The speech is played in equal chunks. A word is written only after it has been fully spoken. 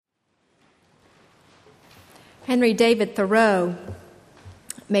Henry David Thoreau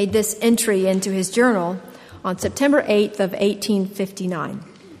made this entry into his journal on September 8th of 1859.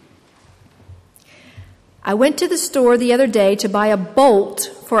 I went to the store the other day to buy a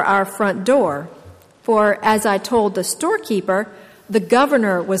bolt for our front door, for as I told the storekeeper, the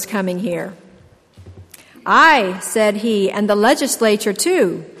governor was coming here. "Aye," said he, "and the legislature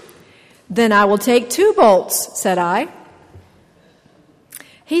too." "Then I will take 2 bolts," said I.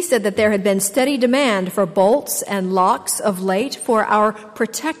 He said that there had been steady demand for bolts and locks of late, for our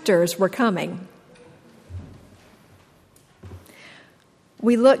protectors were coming.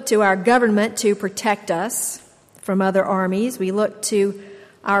 We look to our government to protect us from other armies. We look to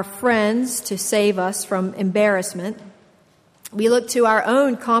our friends to save us from embarrassment. We look to our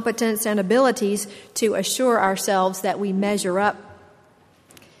own competence and abilities to assure ourselves that we measure up.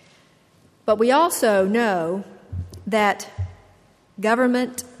 But we also know that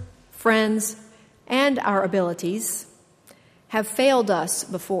government, friends, and our abilities have failed us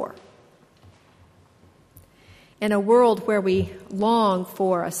before. In a world where we long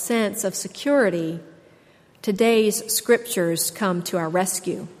for a sense of security, today's scriptures come to our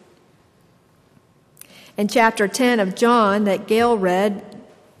rescue. In chapter 10 of John that Gail read,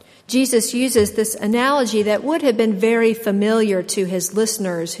 Jesus uses this analogy that would have been very familiar to his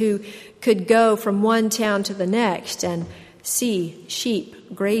listeners who could go from one town to the next and see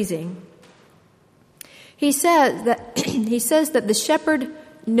sheep grazing. He says that the shepherd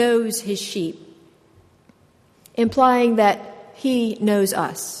knows his sheep, implying that he knows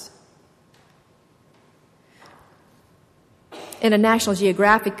us. In a National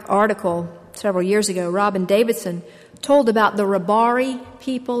Geographic article several years ago, Robin Davidson told about the Rabari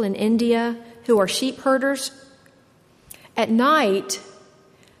people in India who are sheep herders. At night,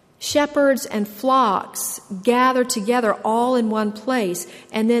 shepherds and flocks gather together all in one place,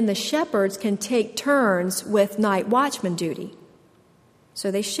 and then the shepherds can take turns with night watchman duty.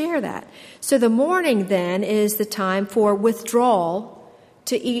 So they share that. So the morning then is the time for withdrawal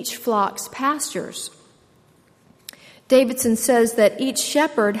to each flock's pastures. Davidson says that each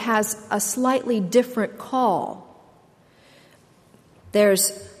shepherd has a slightly different call.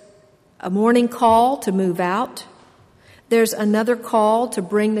 There's a morning call to move out. There's another call to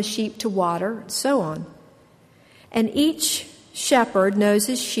bring the sheep to water, and so on. And each shepherd knows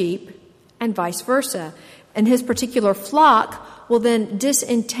his sheep and vice versa. And his particular flock will then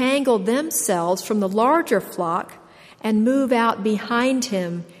disentangle themselves from the larger flock and move out behind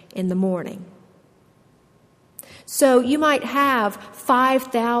him in the morning. So you might have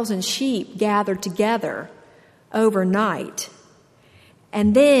 5,000 sheep gathered together overnight.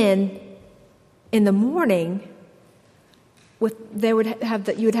 And then in the morning, you would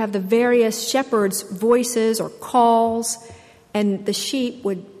have the various shepherds' voices or calls, and the sheep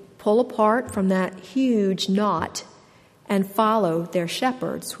would pull apart from that huge knot and follow their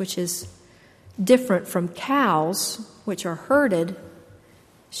shepherds, which is different from cows, which are herded.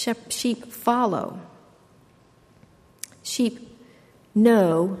 Sheep follow. Sheep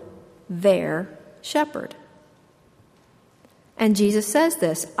know their shepherd. And Jesus says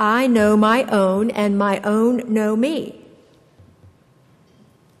this, "I know my own, and my own know me."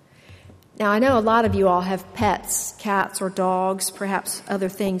 Now, I know a lot of you all have pets, cats or dogs, perhaps other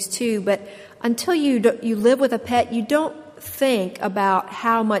things too, but until you live with a pet, you don't think about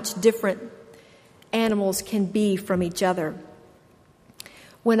how much different animals can be from each other.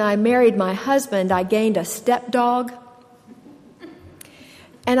 When I married my husband, I gained a stepdog,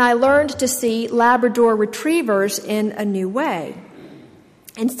 and I learned to see Labrador retrievers in a new way.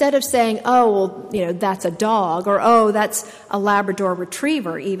 Instead of saying, "Oh, well, that's a dog," or "Oh, that's a Labrador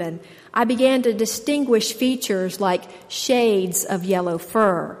retriever," even, I began to distinguish features like shades of yellow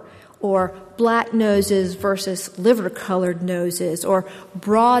fur, or black noses versus liver-colored noses, or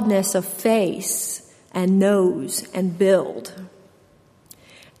broadness of face and nose and build.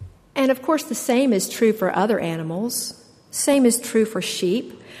 And of course, the same is true for other animals. Same is true for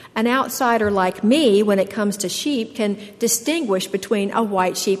sheep. An outsider like me, when it comes to sheep, can distinguish between a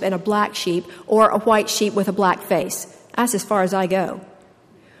white sheep and a black sheep, or a white sheep with a black face. That's as far as I go.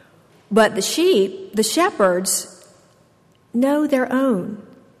 But the shepherds, know their own.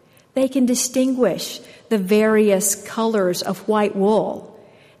 They can distinguish the various colors of white wool.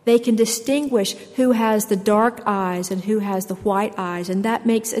 They can distinguish who has the dark eyes and who has the white eyes, and that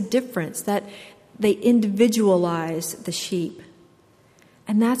makes a difference, that they individualize the sheep.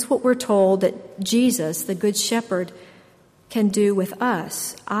 And that's what we're told that Jesus, the Good Shepherd, can do with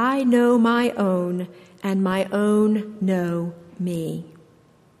us. I know my own, and my own know me.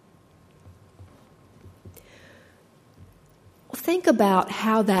 Think about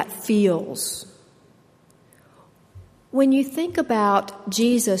how that feels When you think about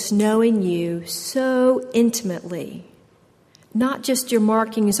Jesus knowing you so intimately, not just your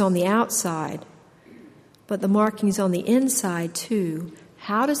markings on the outside, but the markings on the inside too,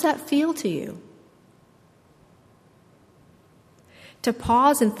 how does that feel to you? To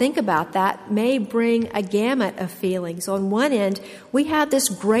pause and think about that may bring a gamut of feelings. On one end, we have this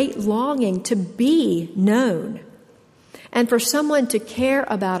great longing to be known. And for someone to care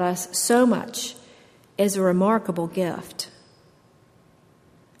about us so much is a remarkable gift.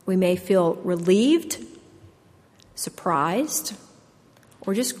 We may feel relieved, surprised,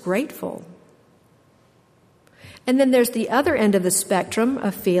 or just grateful. And then there's the other end of the spectrum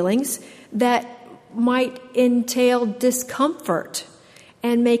of feelings that might entail discomfort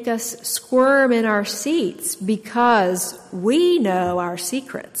and make us squirm in our seats because we know our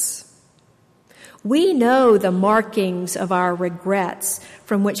secrets. We know the markings of our regrets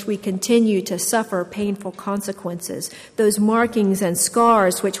from which we continue to suffer painful consequences, those markings and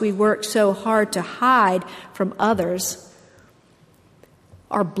scars which we worked so hard to hide from others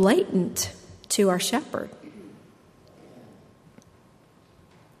are blatant to our shepherd.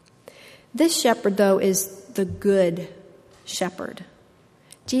 This shepherd, though, is the good shepherd.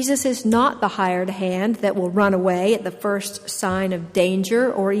 Jesus is not the hired hand that will run away at the first sign of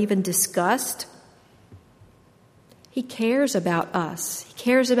danger or even disgust. He cares about us. He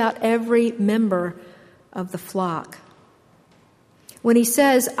cares about every member of the flock. When he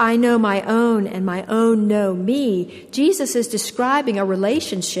says, "I know my own and my own know me," Jesus is describing a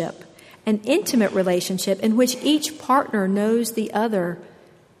relationship, an intimate relationship in which each partner knows the other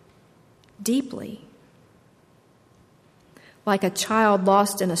deeply. Like a child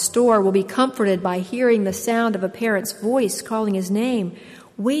lost in a store will be comforted by hearing the sound of a parent's voice calling his name,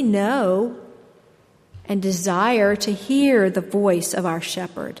 we know and desire to hear the voice of our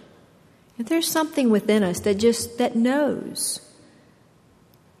shepherd. And there's something within us that knows,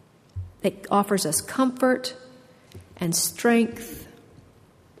 that offers us comfort and strength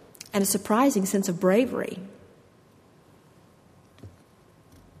and a surprising sense of bravery.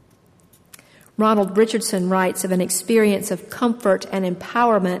 Ronald Richardson writes of an experience of comfort and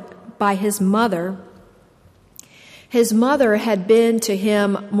empowerment by his mother. His mother had been to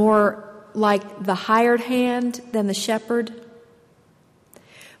him more like the hired hand than the shepherd.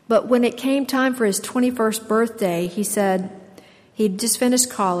 But when it came time for his 21st birthday, he said, he'd just finished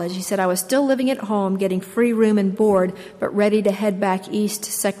college. He said, I was still living at home, getting free room and board, but ready to head back east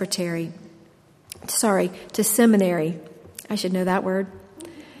to seminary. I should know that word.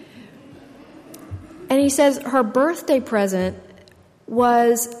 And he says her birthday present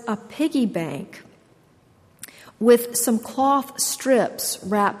was a piggy bank with some cloth strips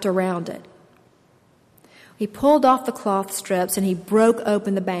wrapped around it. He pulled off the cloth strips and he broke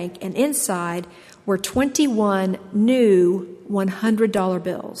open the bank, and inside were 21 new $100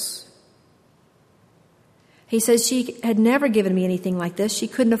 bills. He says, she had never given me anything like this. She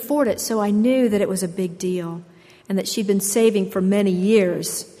couldn't afford it, so I knew that it was a big deal and that she'd been saving for many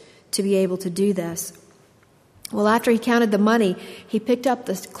years to be able to do this. Well, after he counted the money, he picked up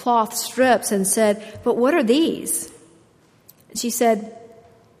the cloth strips and said, but what are these? She said,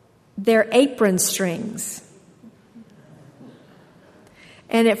 they're apron strings.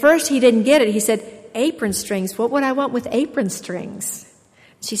 And at first he didn't get it. He said, apron strings? What would I want with apron strings?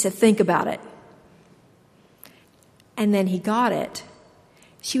 She said, think about it. And then he got it.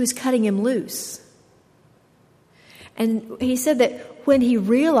 She was cutting him loose. And he said that when he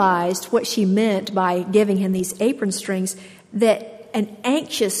realized what she meant by giving him these apron strings, that an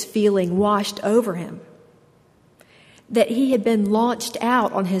anxious feeling washed over him. That he had been launched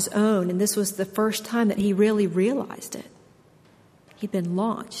out on his own, and this was the first time that he really realized it. He'd been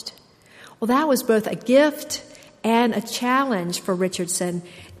launched. Well, that was both a gift and a challenge for Richardson,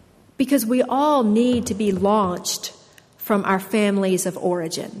 because we all need to be launched from our families of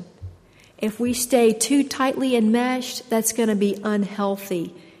origin. If we stay too tightly enmeshed, that's going to be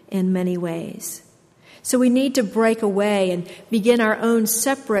unhealthy in many ways. So we need to break away and begin our own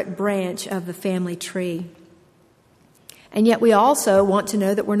separate branch of the family tree. And yet we also want to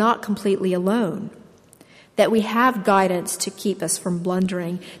know that we're not completely alone, that we have guidance to keep us from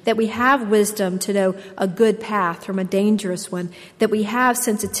blundering, that we have wisdom to know a good path from a dangerous one, that we have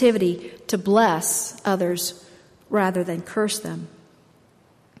sensitivity to bless others rather than curse them.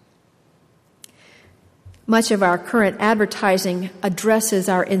 Much of our current advertising addresses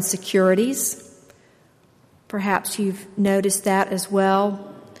our insecurities. Perhaps you've noticed that as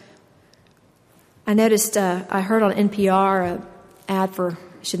well. I noticed, I heard on NPR an ad for,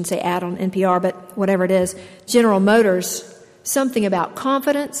 I shouldn't say ad on NPR, but whatever it is, General Motors, something about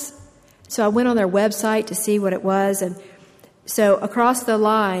confidence, So I went on their website to see what it was. And so across the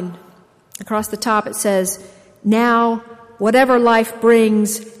line, across the top, it says, now, whatever life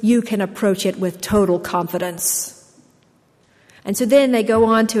brings, you can approach it with total confidence. And so then they go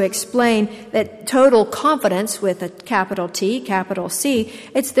on to explain that total confidence, with a capital T, capital C,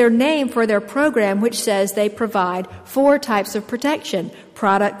 it's their name for their program, which says they provide 4 types of protection: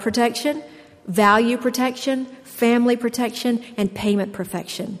 product protection, value protection, family protection, and payment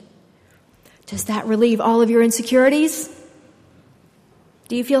protection. Does that relieve all of your insecurities?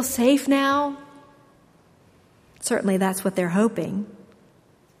 Do you feel safe now? Certainly that's what they're hoping.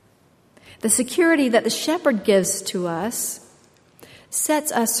 The security that the shepherd gives to us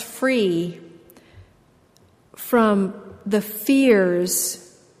sets us free from the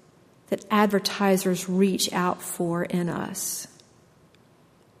fears that advertisers reach out for in us.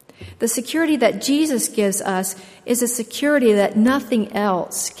 The security that Jesus gives us is a security that nothing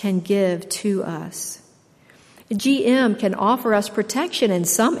else can give to us. GM can offer us protection in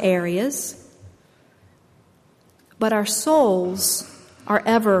some areas, but our souls are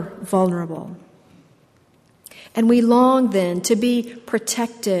ever vulnerable. And we long then to be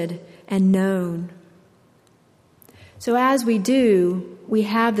protected and known. So as we do, we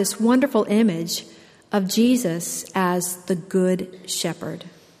have this wonderful image of Jesus as the Good Shepherd.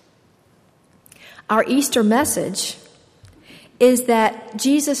 Our Easter message is that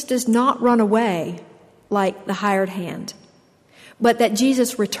Jesus does not run away like the hired hand, but that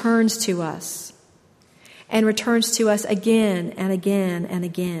Jesus returns to us and returns to us again and again and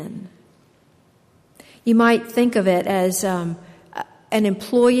again. You might think of it as an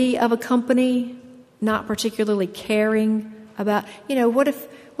employee of a company not particularly caring about, what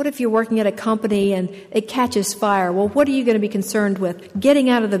if you're working at a company and it catches fire? Well, what are you going to be concerned with? Getting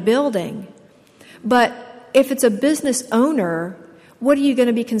out of the building. But if it's a business owner, what are you going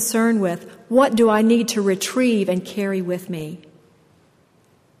to be concerned with? What do I need to retrieve and carry with me?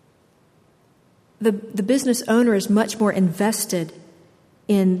 The business owner is much more invested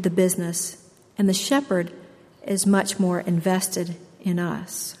in the business, and the shepherd is much more invested in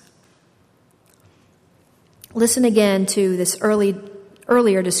us. Listen again to this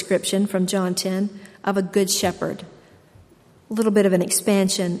earlier description from John 10 of a good shepherd. A little bit of an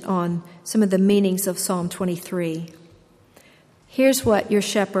expansion on some of the meanings of Psalm 23. Here's what your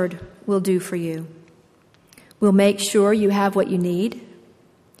shepherd will do for you. We'll make sure you have what you need,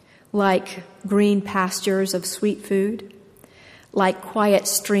 like green pastures of sweet food, like quiet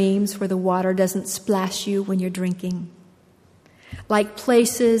streams where the water doesn't splash you when you're drinking, like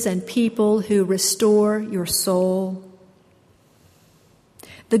places and people who restore your soul.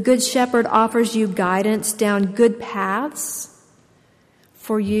 The Good Shepherd offers you guidance down good paths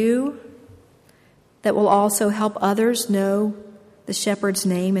for you that will also help others know the shepherd's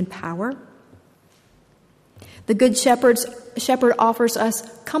name and power. The Good Shepherd offers us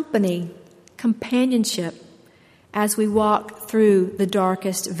companionship as we walk through the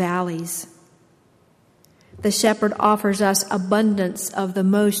darkest valleys. The shepherd offers us abundance of the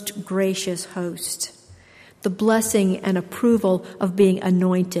most gracious host, the blessing and approval of being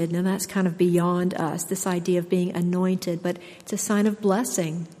anointed. Now that's kind of beyond us, this idea of being anointed, but it's a sign of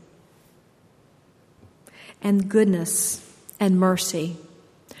blessing and goodness and mercy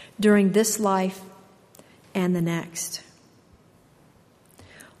during this life and the next.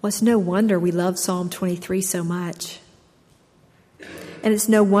 Well, it's no wonder we love Psalm 23 so much. And it's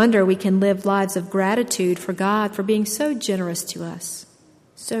no wonder we can live lives of gratitude for God for being so generous to us.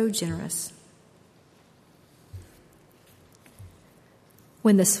 So generous.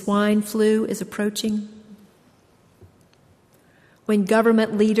 When the swine flu is approaching, when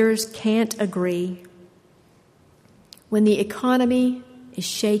government leaders can't agree, when the economy is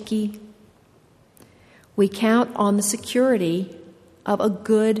shaky, we count on the security of a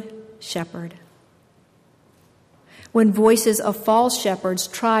good shepherd. When voices of false shepherds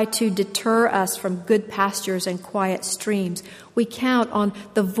try to deter us from good pastures and quiet streams, we count on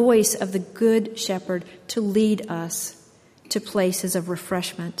the voice of the good shepherd to lead us to places of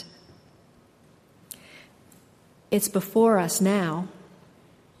refreshment. It's before us now.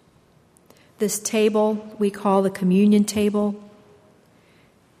 This table we call the communion table.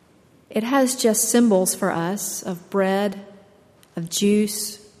 It has just symbols for us of bread, of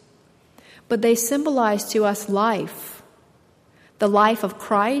juice, but they symbolize to us life, the life of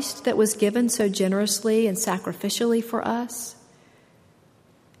Christ that was given so generously and sacrificially for us,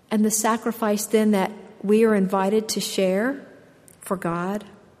 and the sacrifice then that we are invited to share for God.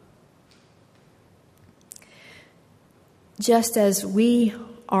 Just as we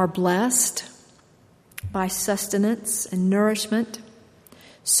are blessed by sustenance and nourishment,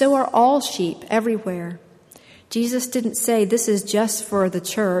 So are all sheep everywhere. Jesus didn't say this is just for the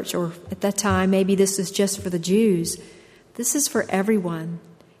church, or at that time, maybe this is just for the Jews. This is for everyone.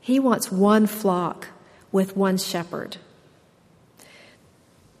 He wants one flock with one shepherd.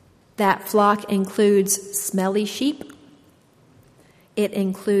 That flock includes smelly sheep. It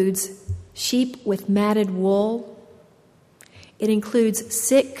includes sheep with matted wool. It includes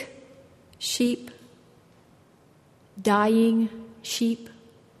sick sheep, dying sheep,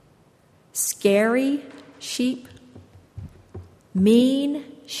 scary sheep, mean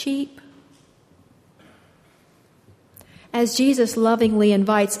sheep. As Jesus lovingly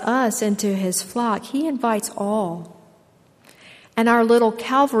invites us into his flock, he invites all. And our little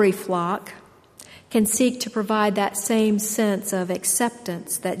Calvary flock can seek to provide that same sense of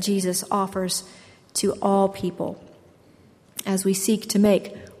acceptance that Jesus offers to all people as we seek to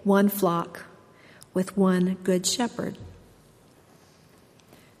make one flock with one good shepherd.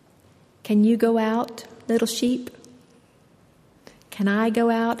 Can you go out, little sheep? Can I go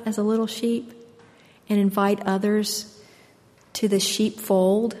out as a little sheep and invite others to the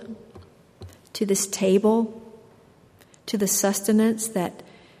sheepfold, to this table, to the sustenance that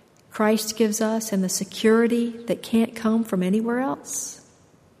Christ gives us and the security that can't come from anywhere else?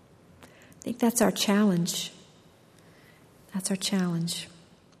 I think that's our challenge. That's our challenge.